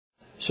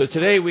So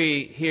today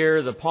we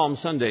hear the Palm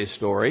Sunday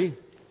story,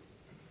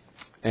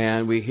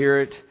 and we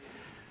hear it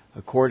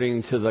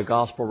according to the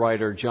gospel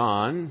writer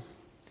John.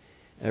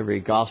 Every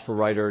gospel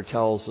writer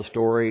tells the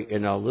story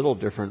in a little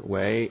different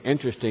way.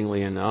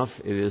 Interestingly enough,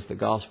 it is the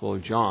Gospel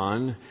of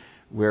John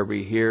where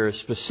we hear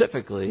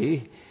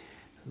specifically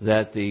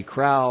that the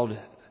crowd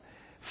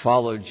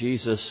followed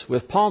Jesus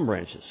with palm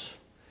branches.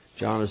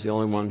 John is the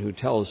only one who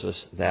tells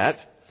us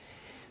that.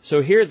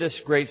 So hear this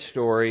great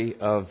story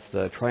of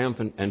the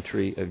triumphant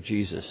entry of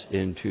Jesus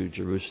into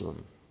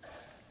Jerusalem.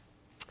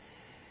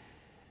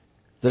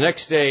 The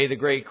next day, the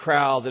great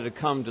crowd that had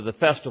come to the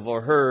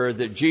festival heard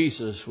that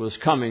Jesus was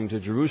coming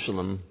to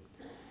Jerusalem.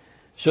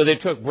 So they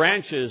took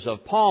branches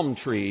of palm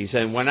trees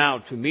and went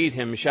out to meet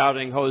him,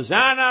 shouting,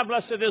 "Hosanna,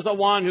 blessed is the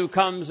one who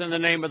comes in the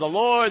name of the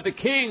Lord, the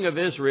King of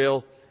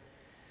Israel."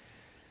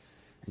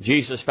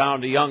 Jesus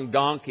found a young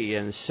donkey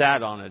and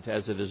sat on it,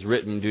 as it is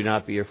written, "Do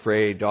not be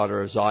afraid,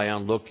 daughter of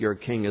Zion. Look, your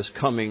king is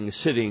coming,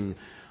 sitting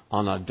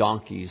on a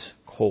donkey's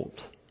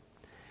colt."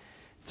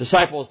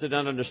 Disciples did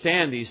not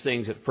understand these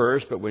things at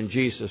first, but when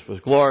Jesus was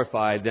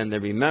glorified, then they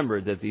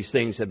remembered that these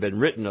things had been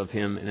written of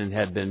him and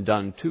had been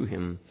done to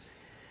him.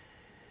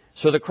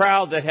 So the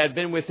crowd that had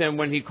been with him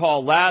when he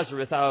called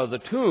Lazarus out of the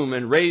tomb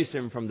and raised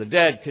him from the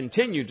dead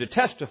continued to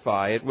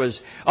testify. It was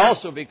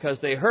also because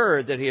they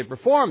heard that he had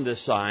performed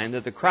this sign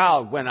that the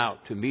crowd went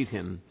out to meet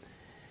him.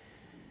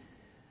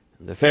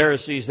 The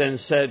Pharisees then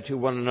said to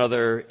one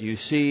another, "You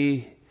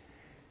see,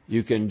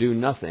 you can do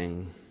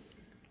nothing.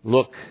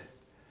 Look,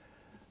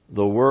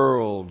 the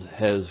world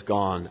has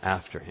gone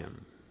after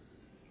him."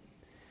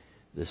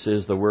 This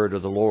is the word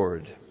of the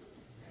Lord.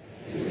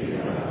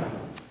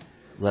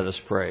 Let us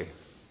pray.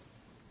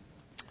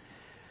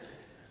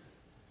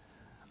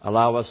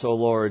 Allow us, O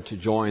Lord, to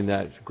join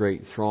that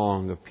great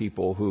throng of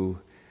people who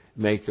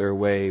make their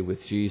way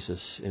with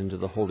Jesus into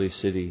the holy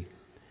city,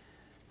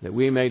 that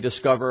we may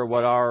discover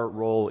what our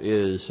role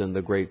is in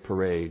the great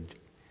parade,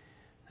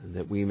 and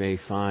that we may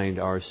find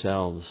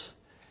ourselves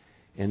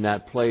in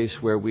that place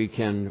where we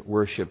can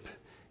worship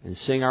and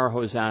sing our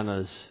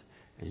hosannas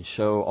and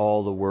show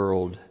all the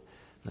world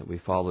that we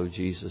follow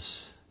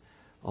Jesus.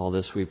 All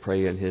this we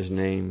pray in his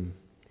name.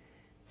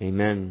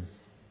 Amen.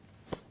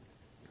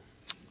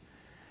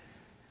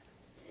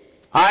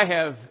 I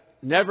have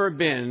never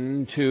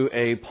been to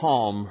a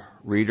palm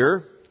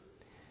reader.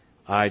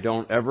 I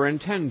don't ever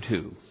intend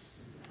to.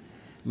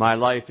 My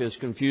life is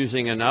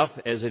confusing enough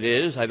as it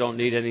is. I don't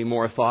need any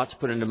more thoughts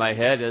put into my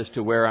head as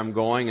to where I'm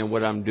going and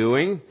what I'm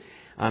doing.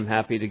 I'm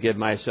happy to give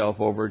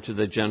myself over to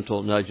the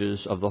gentle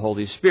nudges of the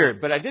Holy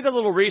Spirit. But I did a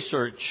little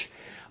research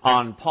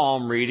on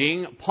palm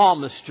reading,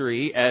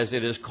 palmistry as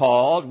it is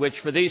called, which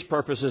for these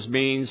purposes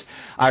means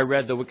I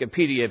read the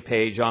Wikipedia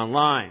page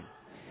online,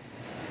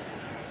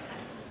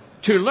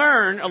 to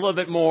learn a little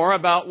bit more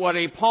about what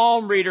a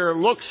palm reader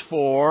looks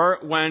for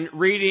when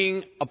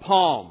reading a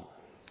palm.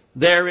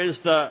 There is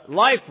the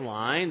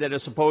lifeline that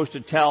is supposed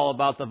to tell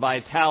about the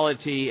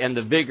vitality and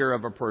the vigor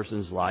of a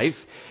person's life.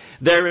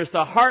 There is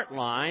the heart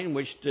line,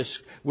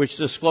 which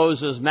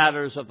discloses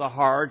matters of the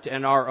heart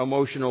and our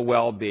emotional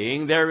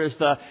well-being. There is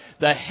the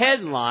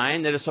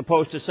headline that is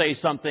supposed to say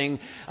something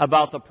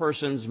about the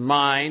person's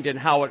mind and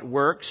how it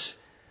works.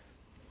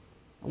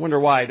 I wonder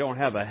why I don't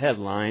have a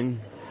headline.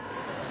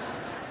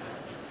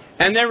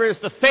 And there is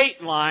the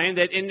fate line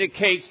that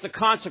indicates the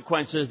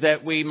consequences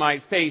that we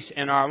might face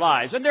in our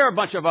lives. And there are a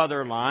bunch of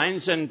other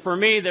lines. And for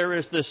me, there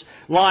is this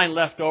line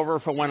left over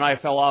from when I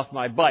fell off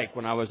my bike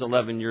when I was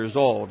 11 years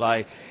old.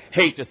 I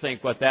hate to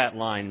think what that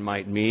line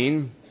might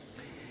mean.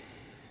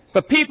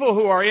 But people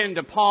who are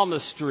into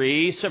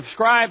palmistry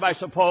subscribe, I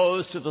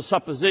suppose, to the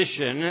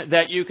supposition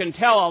that you can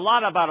tell a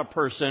lot about a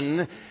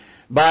person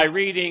by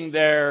reading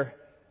their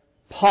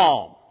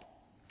palm.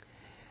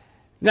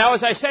 Now,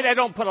 as I said, I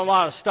don't put a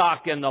lot of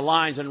stock in the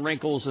lines and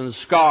wrinkles and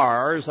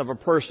scars of a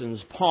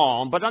person's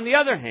palm. But on the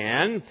other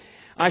hand,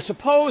 I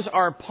suppose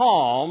our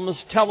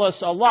palms tell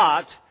us a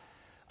lot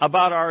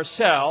about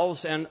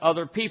ourselves and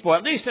other people,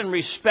 at least in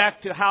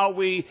respect to how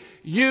we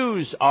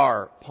use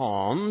our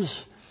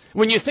palms.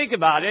 When you think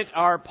about it,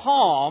 our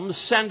palms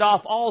send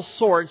off all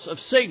sorts of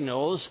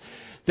signals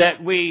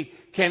that we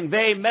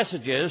convey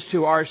messages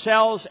to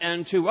ourselves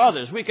and to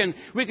others. We can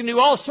do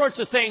all sorts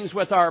of things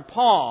with our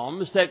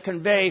palms that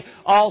convey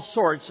all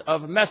sorts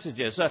of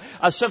messages.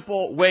 A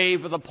simple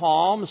wave of the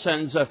palm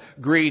sends a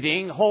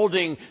greeting.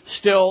 Holding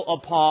still a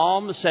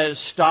palm says,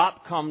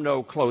 "Stop, come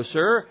no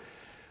closer."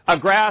 A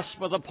grasp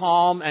of the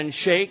palm and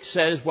shake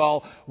says,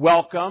 well,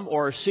 welcome,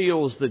 or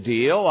seals the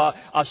deal.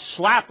 A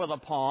slap of the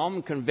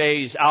palm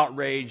conveys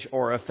outrage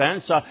or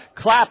offense. A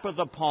clap of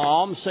the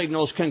palm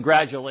signals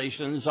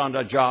congratulations on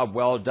a job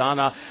well done.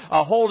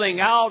 A holding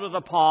out of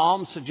the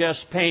palm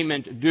suggests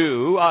payment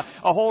due. A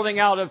holding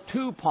out of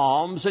two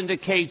palms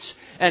indicates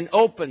an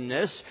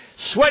openness.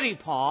 Sweaty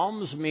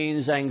palms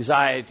means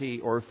anxiety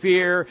or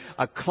fear.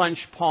 A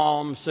clenched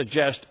palm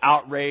suggests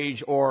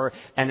outrage or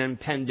an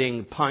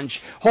impending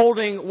punch.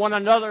 Holding one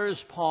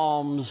another's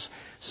palms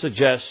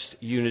suggests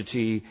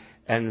unity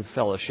and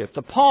fellowship.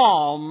 The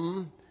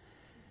palm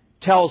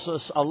tells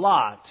us a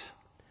lot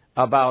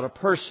about a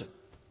person.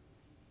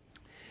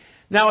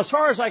 Now, as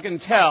far as I can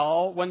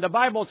tell, when the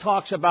Bible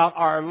talks about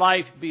our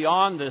life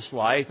beyond this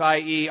life,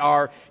 i.e.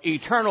 our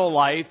eternal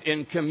life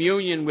in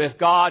communion with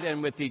God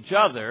and with each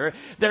other,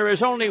 there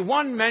is only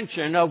one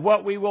mention of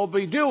what we will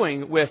be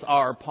doing with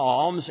our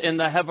palms in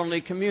the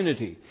heavenly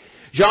community.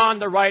 John,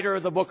 the writer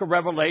of the book of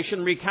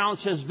Revelation,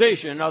 recounts his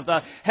vision of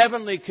the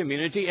heavenly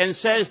community and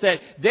says that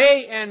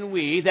they and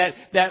we,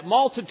 that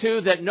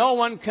multitude that no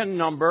one can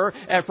number,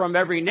 and from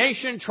every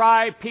nation,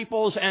 tribe,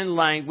 peoples, and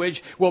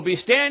language, will be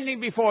standing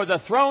before the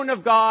throne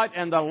of God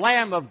and the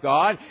Lamb of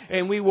God,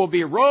 and we will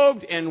be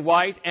robed in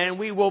white, and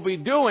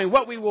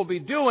what we will be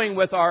doing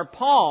with our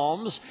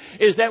palms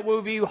is that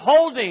we'll be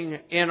holding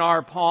in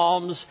our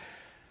palms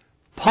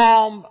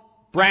palm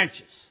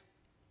branches.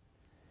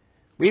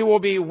 We will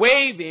be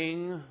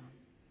waving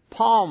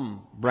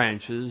palm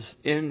branches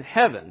in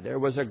heaven. There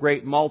was a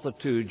great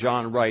multitude,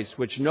 John writes,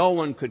 which no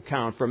one could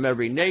count, from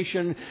every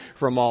nation,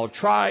 from all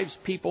tribes,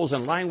 peoples,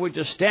 and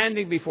languages,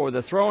 standing before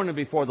the throne and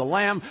before the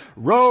Lamb,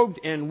 robed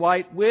in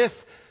white with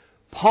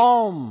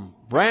palm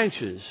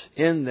branches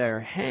in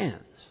their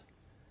hands.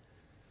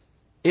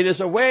 It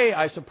is a way,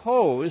 I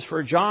suppose,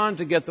 for John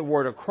to get the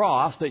word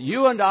across that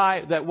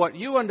what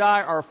you and I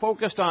are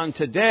focused on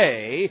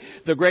today,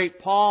 the great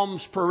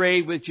Palms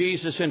parade with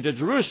Jesus into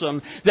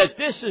Jerusalem, that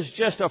this is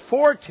just a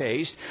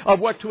foretaste of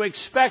what to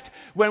expect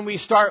when we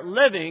start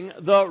living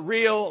the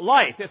real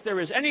life. If there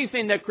is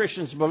anything that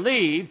Christians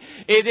believe,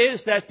 it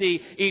is that the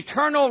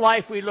eternal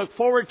life we look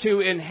forward to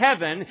in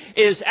heaven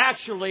is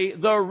actually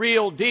the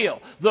real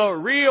deal, the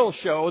real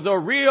show, the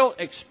real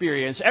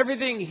experience.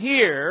 Everything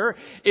here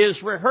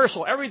is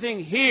rehearsal.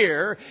 Everything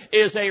here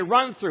is a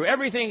run-through.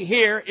 Everything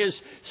here is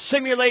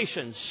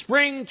simulation,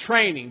 spring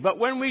training. But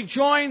when we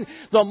join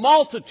the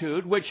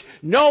multitude, which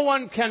no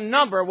one can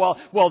number,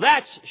 well,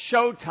 that's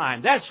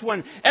showtime. That's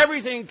when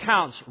everything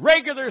counts.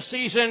 Regular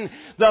season,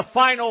 the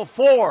Final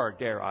Four,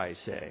 dare I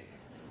say.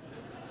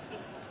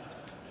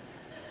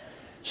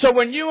 So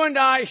when you and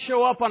I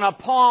show up on a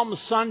Palm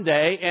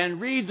Sunday and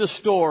read the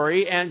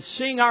story and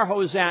sing our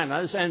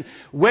hosannas and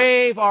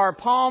wave our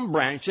palm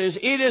branches,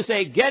 it is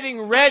a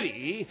getting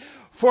ready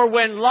for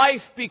when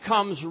life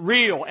becomes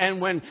real.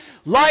 And when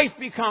life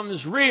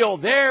becomes real,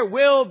 there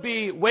will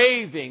be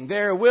waving,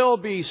 there will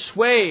be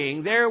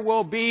swaying, there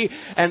will be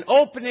an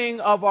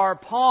opening of our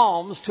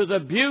palms to the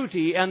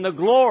beauty and the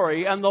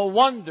glory and the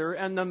wonder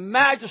and the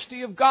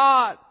majesty of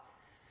God.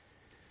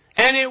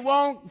 And it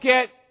won't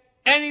get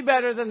any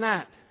better than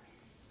that.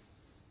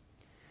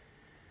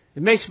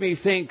 It makes me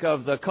think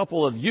of the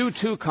couple of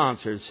U2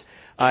 concerts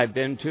I've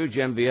been to.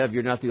 Genevieve,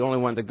 you're not the only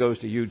one that goes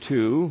to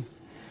U2.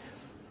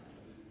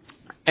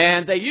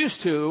 And they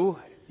used to,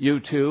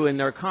 U2, in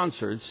their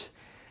concerts,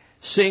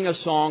 sing a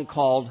song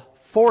called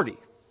 40.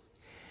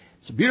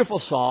 It's a beautiful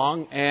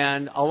song,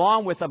 and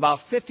along with about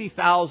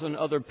 50,000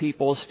 other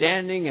people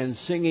standing and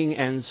singing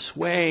and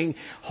swaying,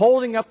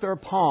 holding up their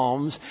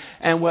palms,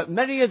 and what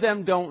many of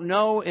them don't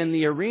know in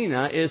the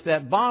arena is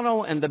that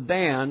Bono and the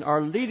band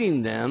are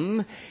leading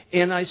them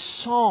in a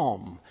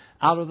psalm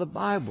out of the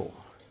Bible,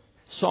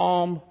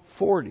 Psalm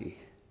 40.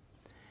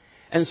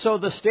 And so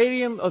the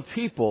stadium of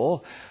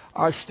people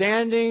are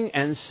standing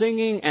and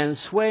singing and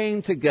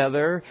swaying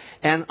together,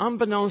 and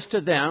unbeknownst to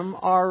them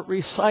are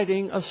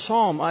reciting a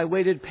psalm. I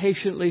waited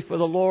patiently for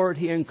the Lord.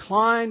 He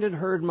inclined and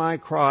heard my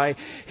cry.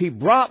 He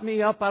brought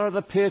me up out of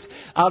the pit,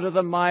 out of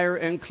the mire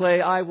and clay.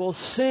 I will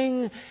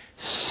sing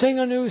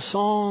a new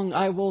song.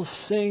 I will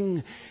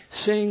sing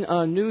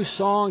a new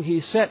song. He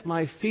set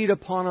my feet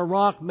upon a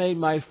rock, made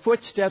my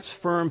footsteps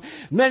firm.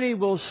 Many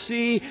will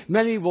see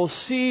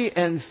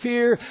and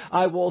fear.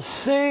 I will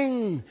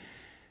sing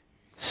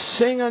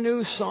a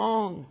new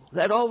song.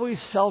 That always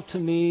felt to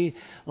me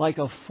like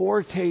a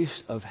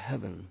foretaste of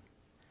heaven.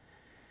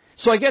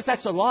 So I guess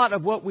that's a lot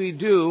of what we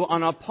do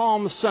on a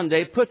Palm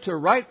Sunday, put to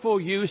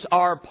rightful use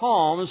our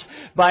palms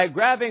by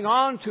grabbing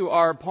onto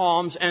our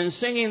palms and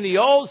singing the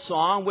old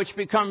song, which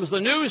becomes the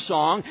new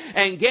song,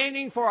 and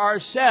gaining for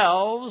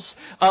ourselves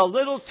a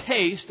little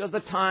taste of the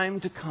time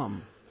to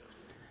come.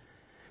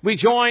 We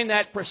join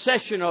that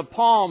procession of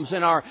palms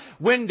in our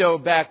window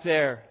back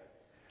there,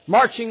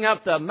 marching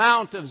up the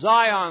Mount of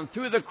Zion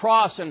through the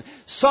cross and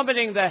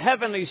summiting the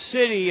heavenly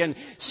city and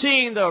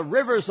seeing the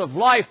rivers of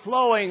life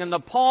flowing and the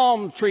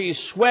palm trees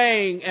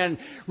swaying and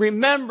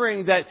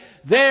remembering that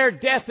their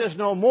death is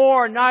no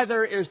more,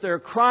 neither is there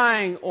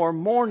crying or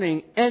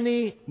mourning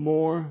any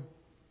more.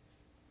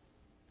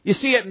 You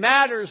see, it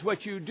matters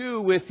what you do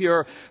with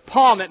your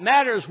palm. It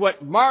matters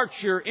what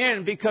march you're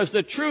in, because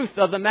the truth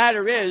of the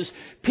matter is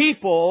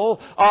people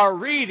are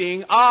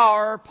reading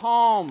our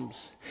palms.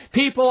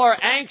 People are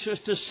anxious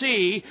to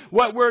see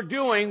what we're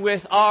doing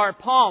with our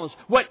palms,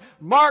 what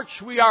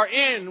march we are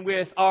in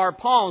with our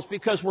palms,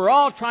 because we're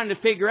all trying to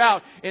figure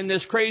out in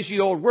this crazy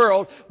old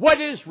world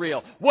what is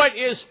real, what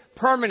is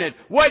permanent,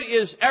 what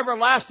is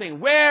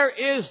everlasting, where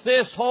is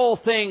this whole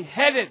thing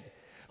headed?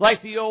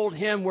 like the old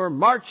hymn, we're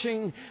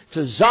marching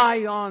to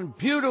Zion,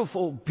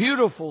 beautiful,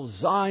 beautiful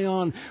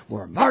Zion.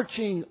 We're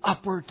marching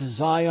upward to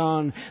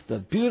Zion, the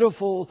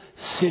beautiful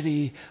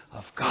city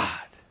of God.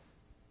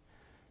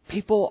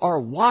 People are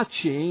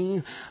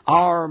watching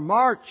our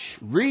march,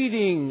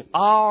 reading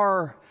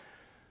our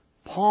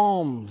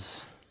palms.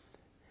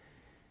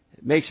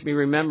 It makes me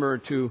remember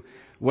to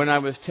when I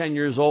was 10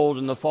 years old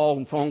and the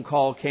phone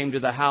call came to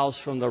the house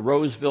from the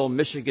Roseville,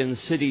 Michigan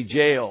City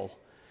Jail.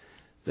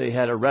 They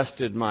had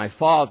arrested my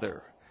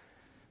father,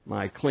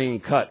 my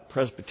clean-cut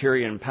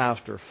Presbyterian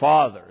pastor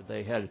father.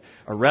 They had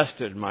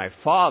arrested my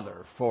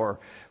father for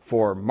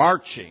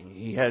marching.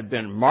 He had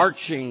been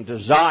marching to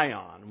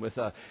Zion with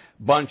a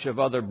bunch of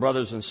other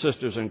brothers and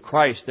sisters in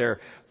Christ, their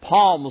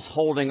palms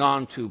holding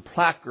on to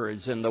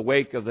placards in the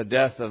wake of the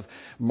death of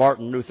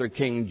Martin Luther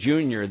King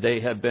Jr. They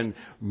had been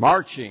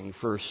marching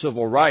for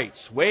civil rights,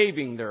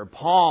 waving their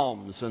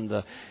palms, and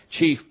the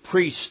chief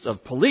priest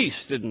of police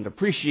didn't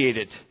appreciate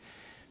it,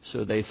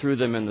 so they threw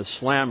them in the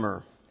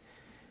slammer.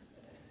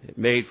 It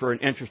made for an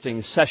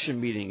interesting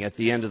session meeting at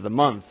the end of the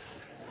month.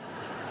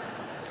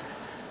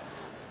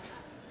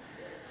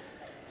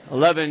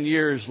 11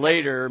 years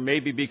later,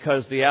 maybe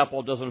because the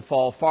apple doesn't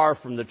fall far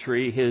from the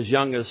tree, his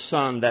youngest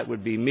son, that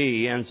would be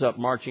me, ends up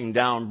marching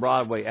down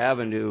Broadway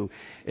Avenue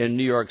in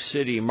New York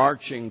City,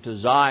 marching to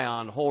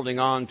Zion, holding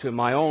on to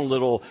my own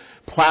little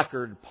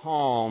placard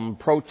palm,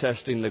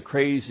 protesting the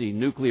crazy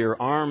nuclear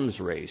arms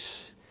race.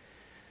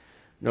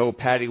 No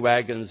paddy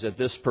wagons at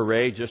this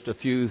parade, just a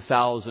few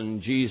thousand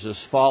Jesus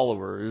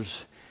followers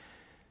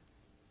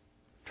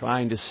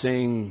trying to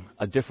sing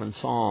a different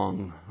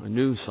song, a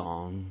new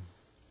song.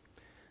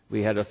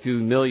 We had a few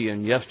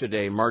million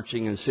yesterday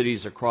marching in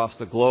cities across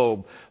the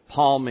globe,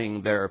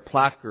 palming their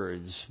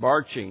placards,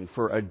 marching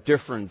for a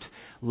different,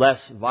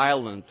 less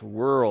violent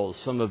world.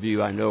 Some of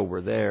you, I know,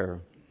 were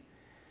there.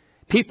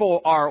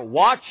 People are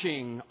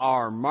watching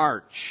our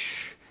march.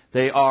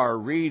 They are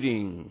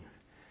reading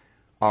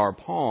our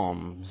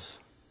palms.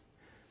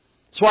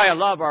 That's why I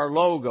love our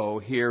logo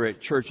here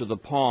at Church of the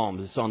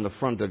Palms. It's on the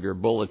front of your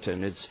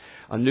bulletin. It's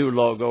a new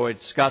logo.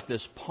 It's got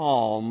this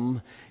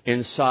palm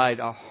inside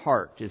a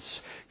heart.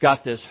 It's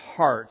got this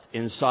heart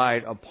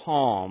inside a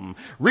palm.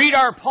 Read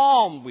our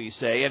palm, we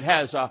say. It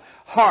has a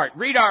heart.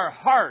 Read our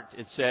heart,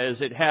 it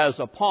says. It has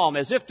a palm.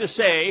 As if to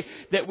say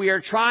that we are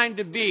trying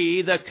to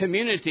be the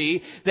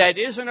community that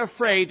isn't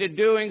afraid of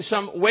doing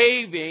some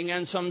waving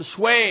and some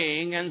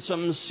swaying and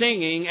some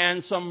singing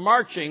and some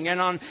marching. And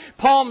on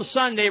Palm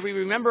Sunday, we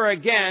remember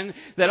again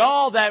that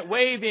all that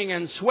waving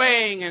and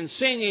swaying and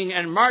singing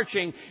and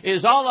marching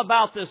is all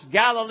about this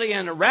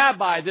Galilean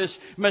rabbi, this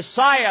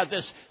Messiah,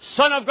 this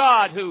Son of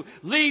God who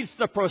leads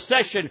the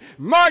procession,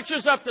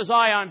 marches up to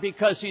Zion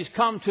because He's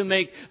come to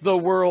make the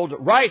world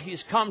right.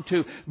 He's come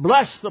to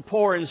bless the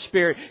poor in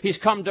spirit. He's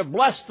come to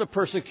bless the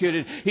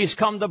persecuted. He's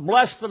come to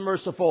bless the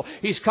merciful.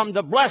 He's come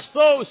to bless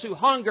those who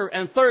hunger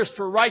and thirst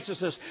for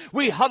righteousness.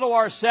 We huddle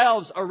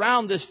ourselves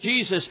around this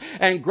Jesus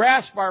and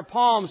grasp our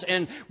palms,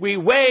 and we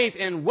wave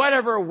in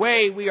whatever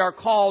way we are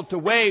called to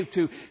wave,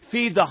 to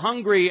feed the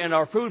hungry in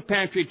our food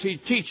pantry, to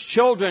teach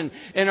children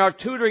in our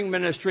tutoring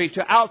ministry,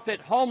 to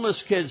outfit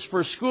homeless kids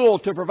for school,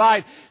 to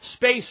provide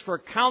space for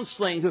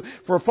counseling,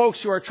 for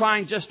folks who are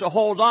trying just to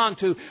hold on,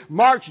 to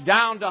march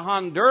down to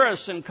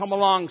Honduras and come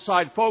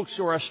alongside folks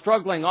who are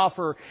struggling,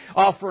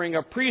 offering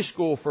a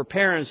preschool for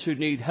parents who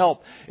need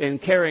help in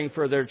caring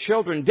for their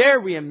children. Dare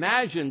we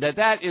imagine that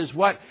that is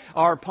what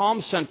our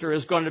Palm Center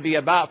is going to be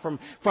about.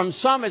 From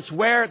some, it's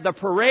where the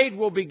parade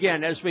will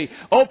begin as we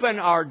open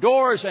our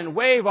doors and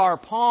wave our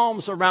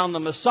palms around the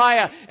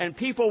Messiah, and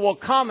people will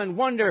come and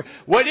wonder,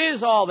 what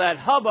is all that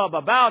hubbub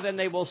about? And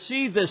they will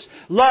see this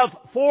love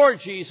for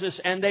Jesus,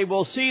 and they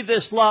will see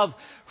this love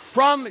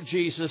from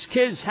Jesus,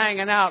 kids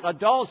hanging out,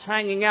 adults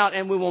hanging out,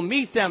 and we will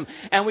meet them,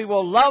 and we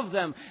will love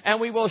them, and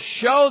we will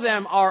show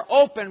them our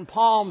open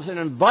palms and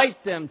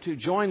invite them to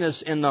join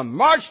us in the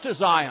March to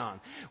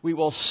Zion. We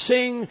will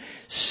sing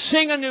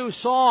a new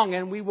song,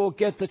 and we will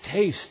get the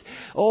taste,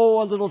 a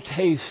little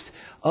taste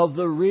of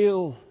the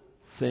real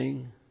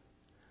thing.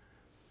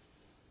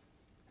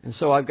 And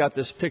so I've got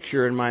this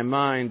picture in my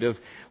mind of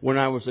when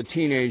I was a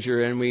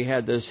teenager and we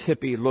had this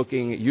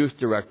hippie-looking youth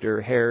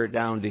director, hair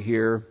down to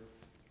here.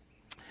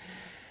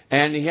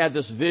 And he had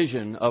this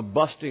vision of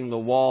busting the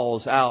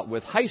walls out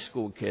with high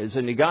school kids.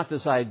 And he got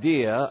this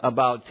idea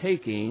about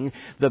taking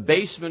the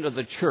basement of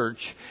the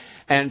church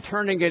and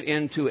turning it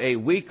into a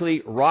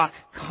weekly rock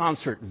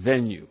concert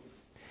venue.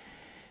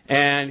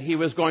 And he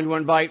was going to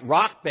invite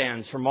rock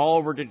bands from all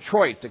over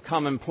Detroit to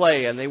come and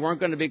play. And they weren't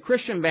going to be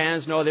Christian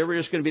bands. No, they were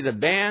just going to be the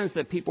bands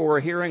that people were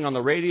hearing on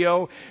the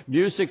radio,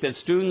 music that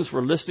students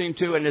were listening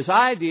to. And his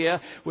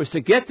idea was to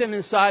get them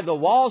inside the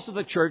walls of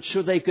the church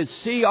so they could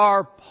see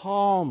our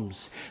palms.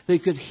 They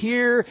could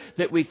hear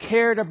that we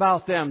cared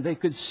about them. They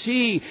could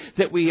see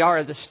that we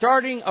are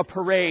starting a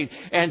parade.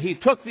 And he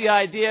took the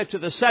idea to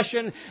the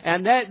session,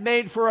 and that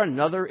made for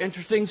another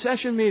interesting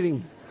session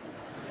meeting.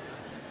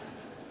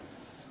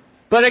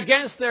 But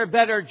against their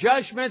better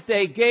judgment,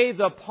 they gave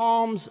the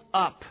palms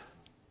up.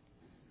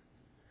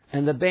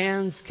 And the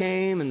bands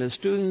came and the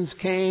students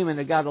came, and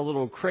it got a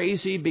little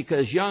crazy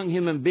because young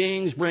human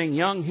beings bring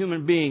young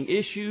human being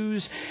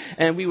issues.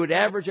 And we would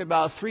average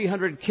about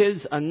 300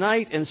 kids a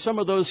night, and some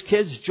of those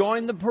kids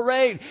joined the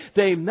parade.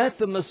 They met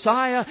the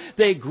Messiah,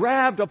 they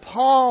grabbed a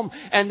palm,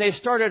 and they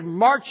started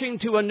marching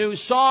to a new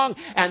song.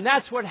 And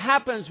that's what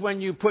happens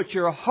when you put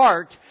your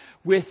heart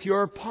with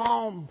your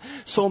palm.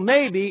 So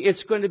maybe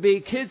it's going to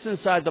be kids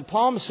inside the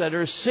Palm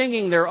Center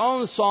singing their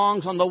own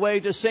songs on the way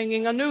to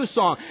singing a new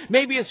song.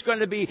 Maybe it's going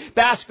to be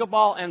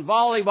basketball and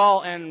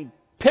volleyball and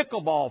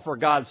pickleball, for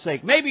God's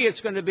sake. Maybe it's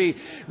going to be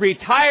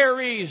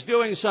retirees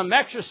doing some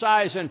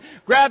exercise and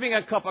grabbing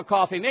a cup of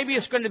coffee. Maybe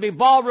it's going to be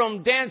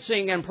ballroom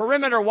dancing and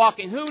perimeter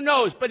walking. Who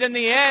knows? But in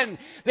the end,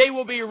 they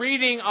will be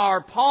reading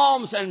our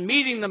palms and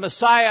meeting the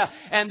Messiah,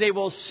 and they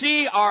will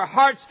see our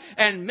hearts,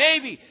 and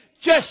maybe,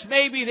 just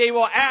maybe, they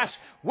will ask,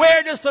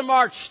 where does the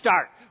march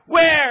start?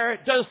 Where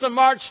does the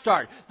march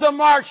start? The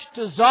march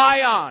to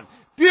Zion.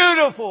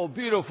 Beautiful,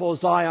 beautiful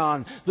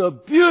Zion. The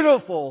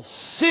beautiful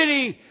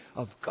city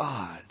of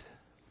God.